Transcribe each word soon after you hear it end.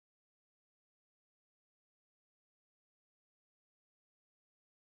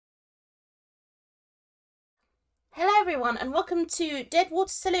Hello everyone and welcome to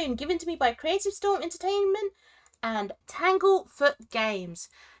Deadwater Saloon, given to me by Creative Storm Entertainment and Tanglefoot Games.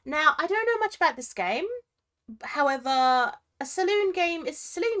 Now, I don't know much about this game, however, a saloon game is a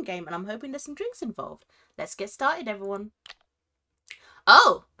saloon game and I'm hoping there's some drinks involved. Let's get started, everyone.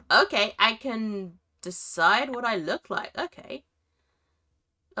 Oh, okay, I can decide what I look like, okay.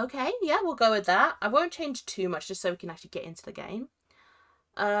 Okay, yeah, we'll go with that. I won't change too much just so we can actually get into the game.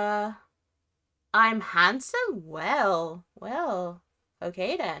 I'm handsome? Well,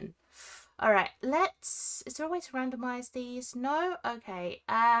 okay then. Alright, is there a way to randomize these? No? Okay,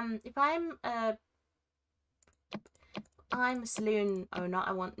 if I'm a saloon owner,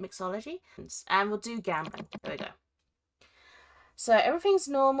 I want mixology. And we'll do gambling. There we go. So everything's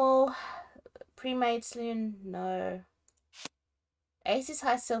normal. Pre-made saloon, no. Ace's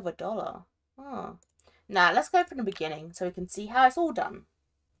high silver dollar. Oh. Now, let's go from the beginning so we can see how it's all done.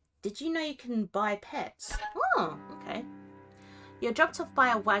 Did you know you can buy pets? Oh, okay. You're dropped off by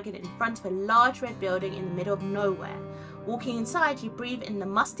a wagon in front of a large red building in the middle of nowhere. Walking inside, you breathe in the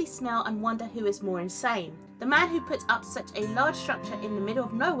musty smell and wonder who is more insane. The man who puts up such a large structure in the middle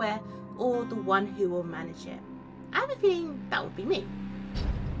of nowhere, or the one who will manage it. I have a feeling that would be me.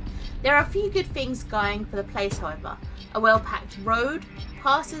 There are a few good things going for the place, however. A well-packed road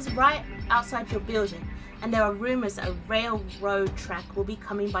passes right outside your building, and there are rumours that a railroad track will be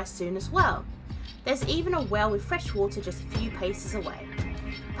coming by soon as well. There's even a well with fresh water just a few paces away.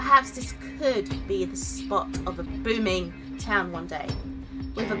 Perhaps this could be the spot of a booming town one day,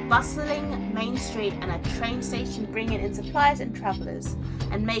 with a bustling main street and a train station bringing in supplies and travellers.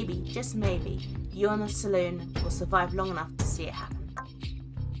 And maybe, just maybe, you and the saloon will survive long enough to see it happen.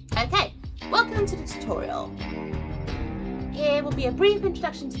 Okay, welcome to the tutorial. Here will be a brief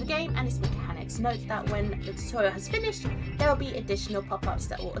introduction to the game and its mechanics. Note that when the tutorial has finished, there will be additional pop-ups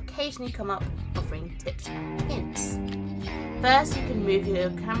that will occasionally come up, offering tips and hints. First, you can move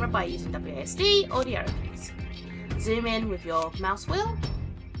your camera by using WASD or the arrow keys. Zoom in with your mouse wheel.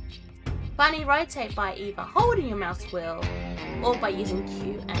 Finally, rotate by either holding your mouse wheel or by using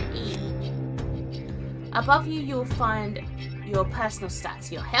Q and E. Above you, you'll find your personal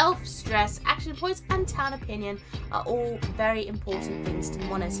stats. Your health, stress, action points and town opinion are all very important things to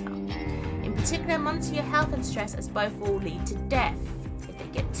monitor. In particular, monitor your health and stress, as both will lead to death if they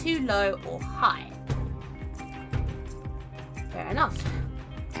get too low or high. Fair enough.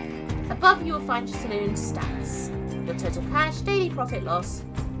 Above you will find your saloon stats. Your total cash, daily profit loss,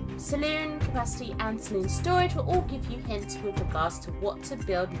 saloon capacity and saloon storage will all give you hints with regards to what to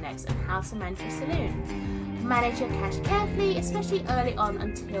build next and how to manage your saloon. Manage your cash carefully, especially early on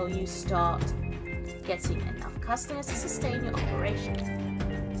until you start getting enough customers to sustain your operation.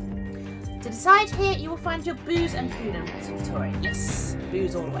 To decide here, you will find your booze and food inventory. Yes,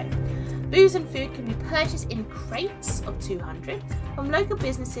 booze all the way. Booze and food can be purchased in crates of 200 from local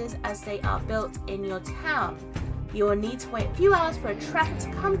businesses as they are built in your town. You will need to wait a few hours for a tracker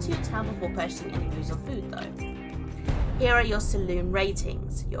to come to your town before purchasing any booze or food though. Here are your saloon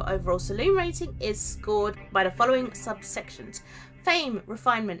ratings. Your overall saloon rating is scored by the following subsections: fame,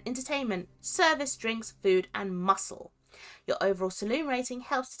 refinement, entertainment, service, drinks, food, and muscle. Your overall saloon rating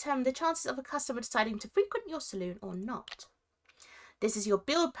helps determine the chances of a customer deciding to frequent your saloon or not. This is your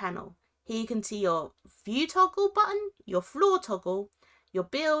build panel. Here you can see your view toggle button, your floor toggle, your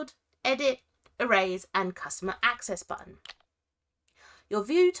build, edit, erase, and customer access button. Your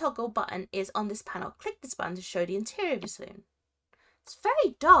view toggle button is on this panel. Click this button to show the interior of your saloon. It's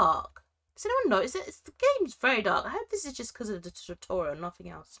very dark. Does anyone notice it? The game's very dark. I hope this is just because of the tutorial, nothing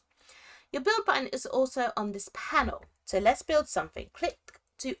else. Your build button is also on this panel. So let's build something. Click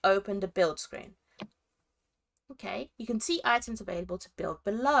to open the build screen. Okay, you can see items available to build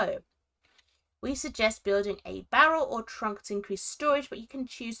below. We suggest building a barrel or trunk to increase storage, but you can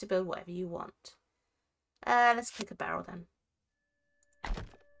choose to build whatever you want. Let's click a barrel then.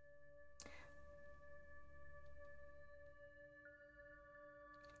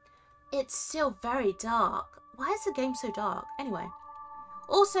 It's still very dark. Why is the game so dark? Anyway.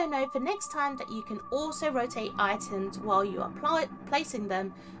 Also note for next time that you can also rotate items while you are placing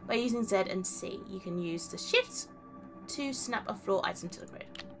them by using Z and C. You can use the shift to snap a floor item to the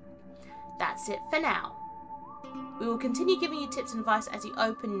grid. That's it for now. We will continue giving you tips and advice as you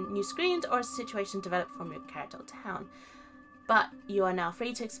open new screens or as situations develop from your character or town. But you are now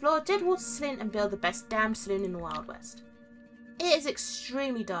free to explore Deadwater Saloon and build the best damn saloon in the Wild West. It is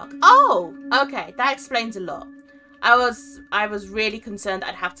extremely dark. Oh, okay, that explains a lot. I was really concerned that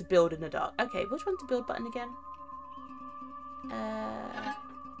I'd have to build in the dark. Okay, which one's the build button again?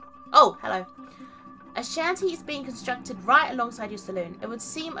 Oh, hello. A shanty is being constructed right alongside your saloon. It would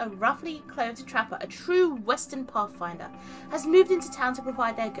seem a roughly clothed trapper, a true Western pathfinder, has moved into town to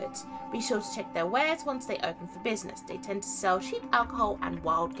provide their goods. Be sure to check their wares once they open for business. They tend to sell cheap alcohol and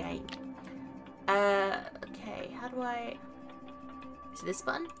wild game. Okay, how do I... Is it this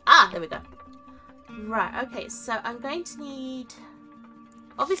button? Ah, there we go. Right, okay, so I'm going to need...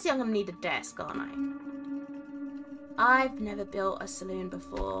 Obviously I'm going to need a desk, aren't I? I've never built a saloon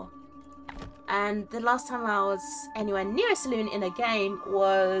before. And the last time I was anywhere near a saloon in a game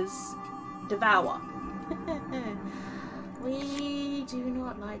was Devour. We do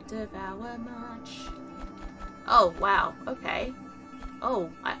not like Devour much. Oh, wow, okay. Oh,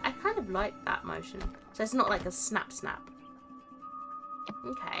 I kind of like that motion. So it's not like a snap snap.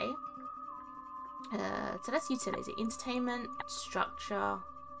 Okay. So that's utility. Entertainment, structure.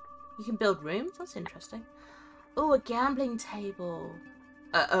 You can build rooms. That's interesting. Oh, a gambling table.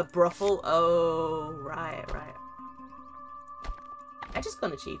 A brothel. Oh, right. I just got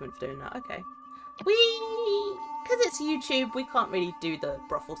an achievement for doing that. Okay. Because it's YouTube, we can't really do the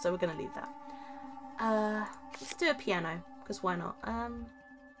brothel, so we're going to leave that. Let's do a piano, because why not?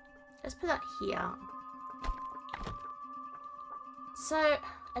 Let's put that here. So,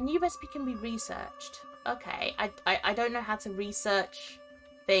 a new recipe can be researched. Okay, I don't know how to research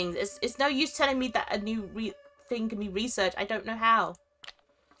things. It's no use telling me that a new thing can be researched. I don't know how.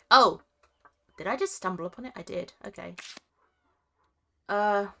 Oh, did I just stumble upon it? I did. Okay.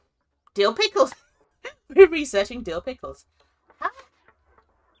 Dill pickles. We're researching dill pickles.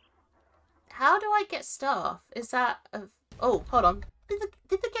 How do I get staff? Is that a... Oh, hold on. Did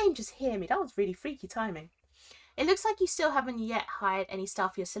the game just hear me? That was really freaky timing. It looks like you still haven't yet hired any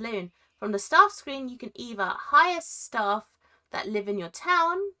staff for your saloon. From the staff screen, you can either hire staff that live in your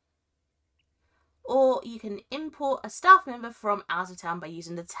town, or you can import a staff member from out of town by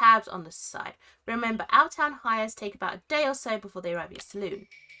using the tabs on the side. Remember, out of town hires take about a day or so before they arrive at your saloon.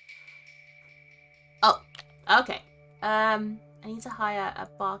 Oh, okay. I need to hire a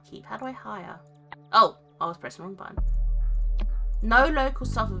barkeep. How do I hire? Oh, I was pressing the wrong button. No local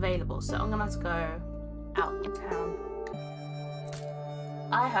staff available, so I'm gonna have to go out of town.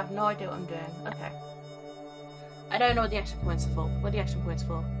 I have no idea what I'm doing. Okay. I don't know what the action points are for. What are the action points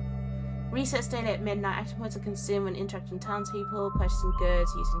for? Resets daily at midnight. Action points are consumed when interacting with townspeople, purchasing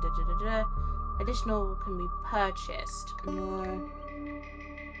goods, using da-da-da-da. Additional can be purchased. No.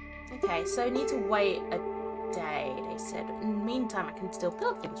 Okay, so I need to wait a day, they said. In the meantime, I can still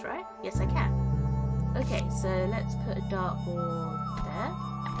build things, right? Yes, I can. Okay, so let's put a dartboard there.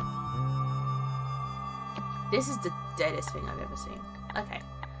 This is the deadest thing I've ever seen. Okay.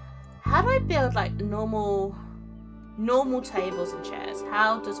 How do I build, like, normal tables and chairs?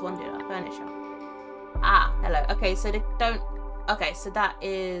 How does one do that? Furniture. Ah, hello. Okay, so they don't... Okay, so that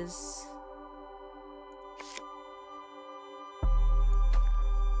is...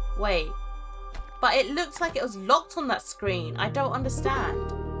 Wait. But it looks like it was locked on that screen. I don't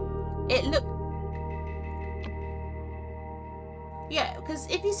understand. It looked... Yeah, because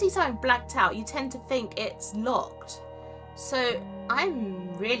if you see something blacked out, you tend to think it's locked. So,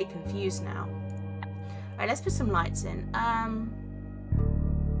 I'm really confused now. Alright, let's put some lights in. Yeah.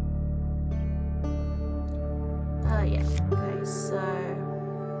 Okay, so...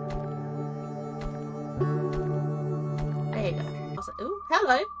 There you go. Also, ooh,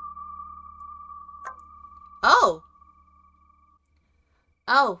 hello! Oh!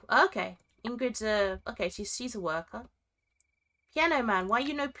 Oh, okay. Ingrid's okay, she's a worker. Piano man, why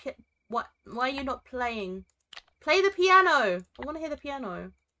you why are you not playing? Play the piano! I want to hear the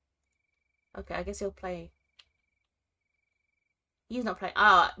piano. Okay, I guess he'll play. He's not playing.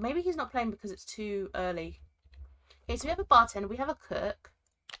 Ah, maybe he's not playing because it's too early. Okay, so we have a bartender, we have a cook.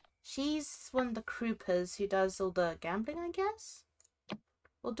 She's one of the croupers who does all the gambling, I guess?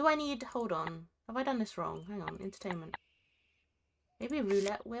 Or do I need... Hold on. Have I done this wrong? Hang on. Entertainment. Maybe a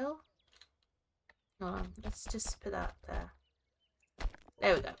roulette wheel? Hold on. Let's just put that there.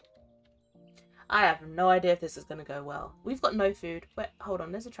 There we go. I have no idea if this is going to go well. We've got no food. Wait, hold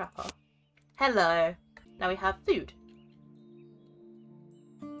on. There's a trapper. Hello. Now we have food.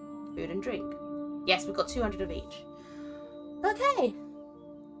 Food and drink. Yes, we've got 200 of each. Okay.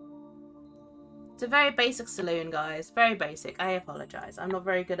 It's a very basic saloon, guys. Very basic. I apologize. I'm not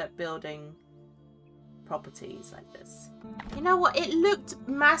very good at building properties like this. You know what? It looked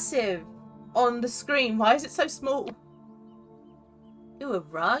massive on the screen. Why is it so small? Ooh, a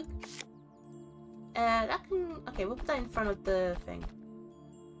rug. That can... Okay, we'll put that in front of the thing.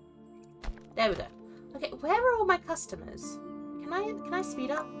 There we go. Okay, where are all my customers? Can I speed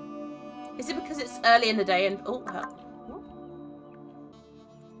up? Is it because it's early in the day and... Oh, what?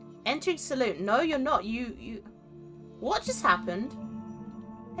 Entering saloon. No, you're not. You... What just happened?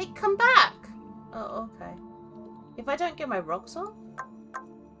 Hey, come back! Oh, okay. If I don't get my rocks off?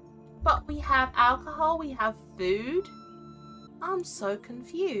 But we have alcohol, we have food. I'm so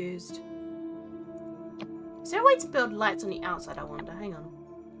confused. Is there a way to build lights on the outside, I wonder? Hang on.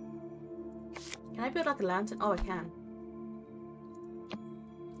 Can I build like a lantern? Oh, I can.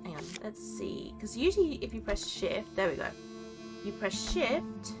 Hang on, let's see. Because usually if you press shift, there we go. You press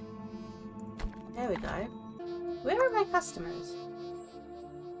shift. There we go. Where are my customers?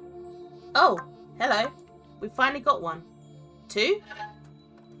 Oh, hello. We finally got one. 2?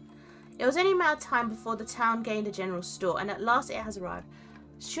 It was only a matter of time before the town gained a general store, and at last it has arrived.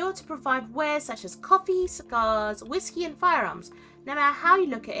 Sure to provide wares such as coffee, cigars, whiskey, and firearms. No matter how you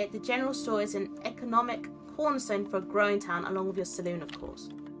look at it, the general store is an economic cornerstone for a growing town, along with your saloon, of course.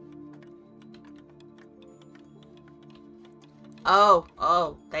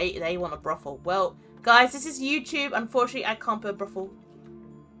 Oh, they want a brothel. Well, guys, this is YouTube. Unfortunately, I can't put a brothel.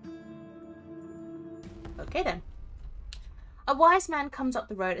 Okay, then. A wise man comes up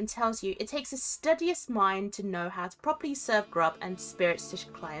the road and tells you it takes a studious mind to know how to properly serve grub and spirits to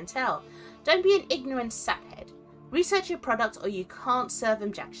clientele. Don't be an ignorant saphead. Research your product or you can't serve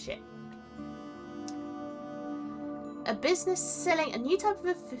them jack shit. A business selling a new type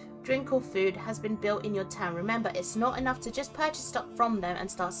of drink or food has been built in your town. Remember, it's not enough to just purchase stock from them and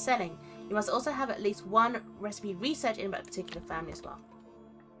start selling. You must also have at least one recipe researched in a particular family as well.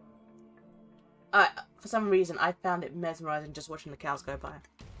 For some reason, I found it mesmerizing just watching the cows go by.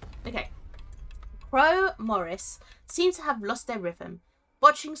 Okay. Crow Morris seem to have lost their rhythm.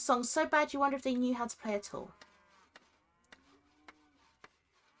 Botching songs so bad you wonder if they knew how to play at all.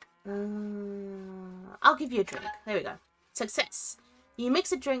 I'll give you a drink. There we go. Success. You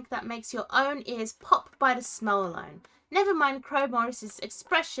mix a drink that makes your own ears pop by the smell alone. Never mind Crow Morris's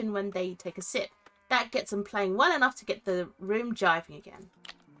expression when they take a sip. That gets them playing well enough to get the room jiving again.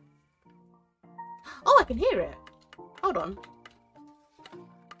 Oh, I can hear it. Hold on.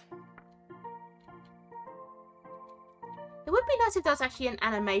 It would be nice if there was actually an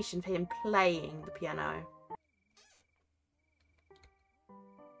animation for him playing the piano.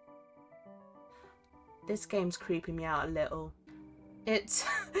 This game's creeping me out a little. It's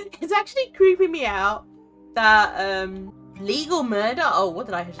actually creeping me out that legal murder. Oh, what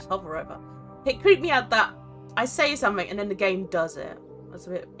did I just hover over? It creeped me out that I say something and then the game does it. That's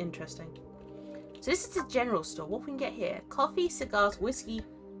a bit interesting. So this is the general store. What we can get here? Coffee, cigars, whiskey,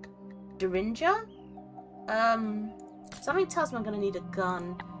 Deringer. Something tells me I'm going to need a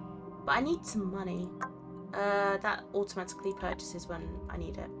gun. But I need some money. That automatically purchases when I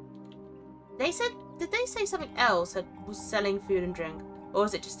need it. They said... Did they say something else that was selling food and drink? Or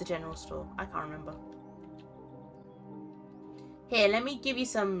was it just the general store? I can't remember. Here, let me give you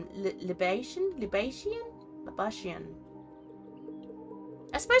some libation?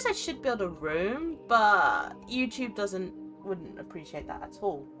 I suppose I should build a room, but YouTube wouldn't appreciate that at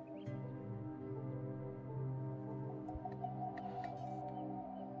all.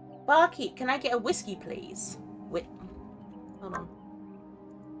 Barkeep, can I get a whiskey, please? Wait, hold on.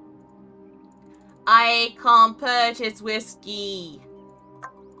 I can't purchase whiskey.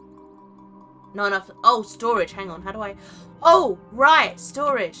 Not enough. Oh, storage. Hang on. How do I? Oh, right.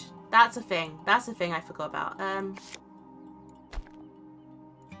 Storage. That's a thing. That's a thing I forgot about.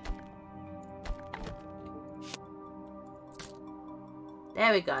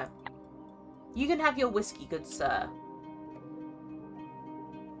 There we go. You can have your whiskey, good sir.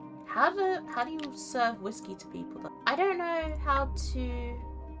 How do you serve whiskey to people? I don't know how to...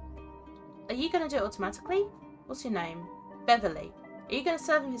 Are you going to do it automatically? What's your name? Beverly. Are you going to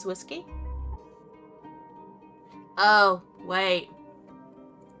serve him his whiskey? Oh, wait.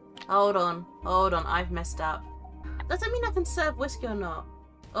 Hold on. Hold on. I've messed up. Does that mean I can serve whiskey or not?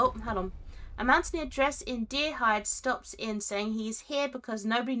 Oh, hold on. A mountaineer dressed in deer hide stops in saying he's here because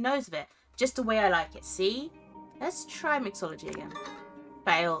nobody knows of it. Just the way I like it. See? Let's try mixology again.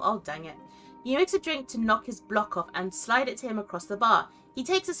 Fail. Oh, dang it. You mix a drink to knock his block off and slide it to him across the bar. He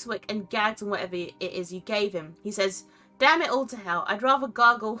takes a swig and gags on whatever it is you gave him. He says, damn it all to hell. I'd rather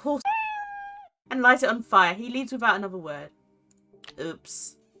gargle horse and light it on fire. He leaves without another word.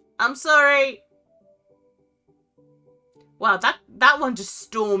 Oops. I'm sorry. Wow, that one just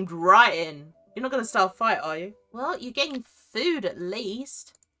stormed right in. You're not going to start a fight, are you? Well, you're getting food at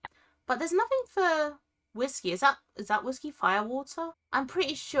least. But there's nothing for whiskey. Is that whiskey firewater? I'm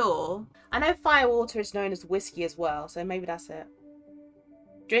pretty sure. I know firewater is known as whiskey as well, so maybe that's it.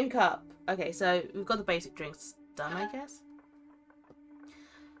 Drink up. Okay, so we've got the basic drinks done, I guess.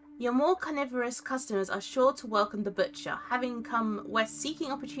 Your more carnivorous customers are sure to welcome the butcher. Having come west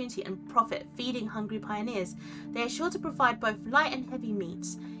seeking opportunity and profit, feeding hungry pioneers, they are sure to provide both light and heavy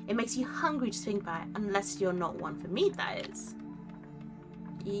meats. It makes you hungry to think about it, unless you're not one for meat, that is.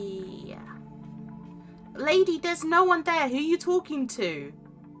 Yeah. Lady, there's no one there. Who are you talking to?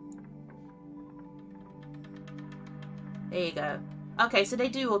 There you go. Okay, so they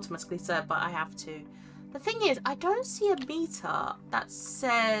do automatically serve, but I have to. The thing is, I don't see a meter that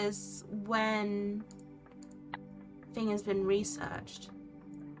says when thing has been researched.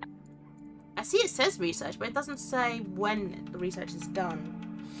 I see it says research, but it doesn't say when the research is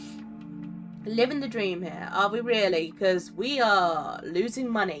done. Living the dream here. Are we really? Because we are losing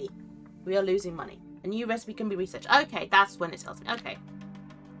money. We are losing money. A new recipe can be researched. Okay, that's when it tells me. Okay.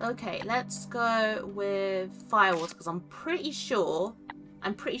 Okay, let's go with fireworks, because I'm pretty sure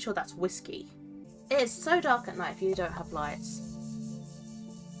that's whiskey. It is so dark at night if you don't have lights.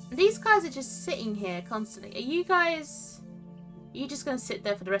 These guys are just sitting here constantly. Are you guys... Are you just going to sit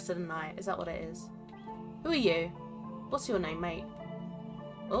there for the rest of the night? Is that what it is? Who are you? What's your name, mate?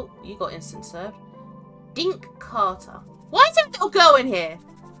 Oh, you got instant served. Dink Kata. Why is there a little girl in here?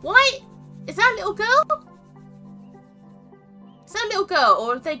 Why? Is that a little girl? Is that a little girl?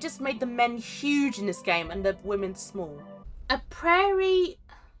 Or have they just made the men huge in this game and the women small? A prairie...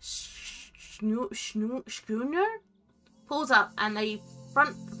 schooner pulls up and a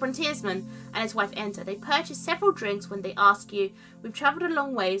frontiersman and his wife enter. They purchase several drinks when they ask you, "We've travelled a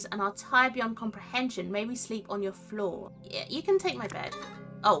long ways and are tired beyond comprehension. May we sleep on your floor?" Yeah, you can take my bed.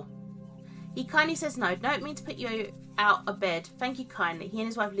 Oh. He kindly says no. Don't mean to put you out of bed. Thank you kindly. He and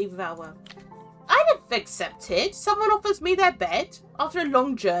his wife leave without a word. I'd have accepted. Someone offers me their bed after a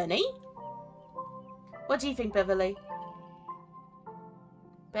long journey. What do you think, Beverly?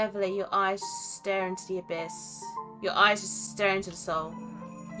 Beverly, your eyes just stare into the abyss. Your eyes just stare into the soul.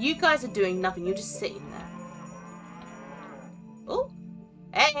 You guys are doing nothing. You're just sitting there. Oh.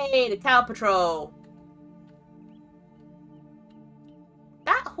 Hey, the cow patrol.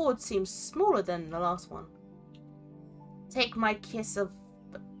 That horde seems smaller than the last one. Take my kiss of...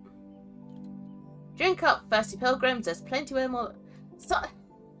 Drink up, thirsty pilgrims. There's plenty of more...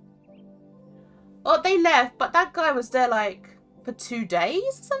 Oh, they left, but that guy was there like... for 2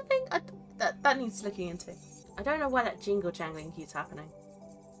 days or something? That needs looking into. I don't know why that jingle jangling keeps happening.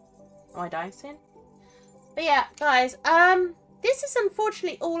 Am I dying soon? But yeah, guys, this is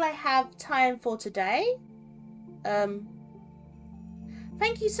unfortunately all I have time for today. Thank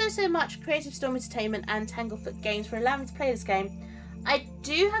you so much, Creative Storm Entertainment and Tanglefoot Games, for allowing me to play this game. I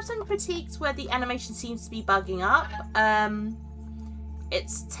do have some critiques where the animation seems to be bugging up.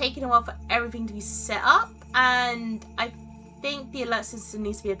 It's taken a while for everything to be set up, and I think the alert system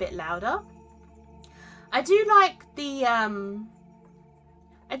needs to be a bit louder. I do like the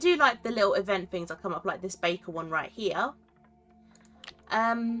little event things that come up, like this baker one right here.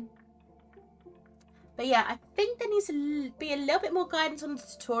 But yeah, I think there needs to be a little bit more guidance on the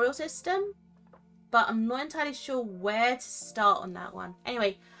tutorial system, but I'm not entirely sure where to start on that one.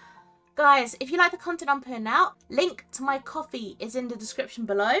 Anyway, guys, if you like the content I'm putting out, link to my coffee is in the description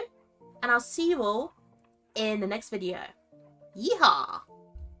below, and I'll see you all in the next video. Yeehaw!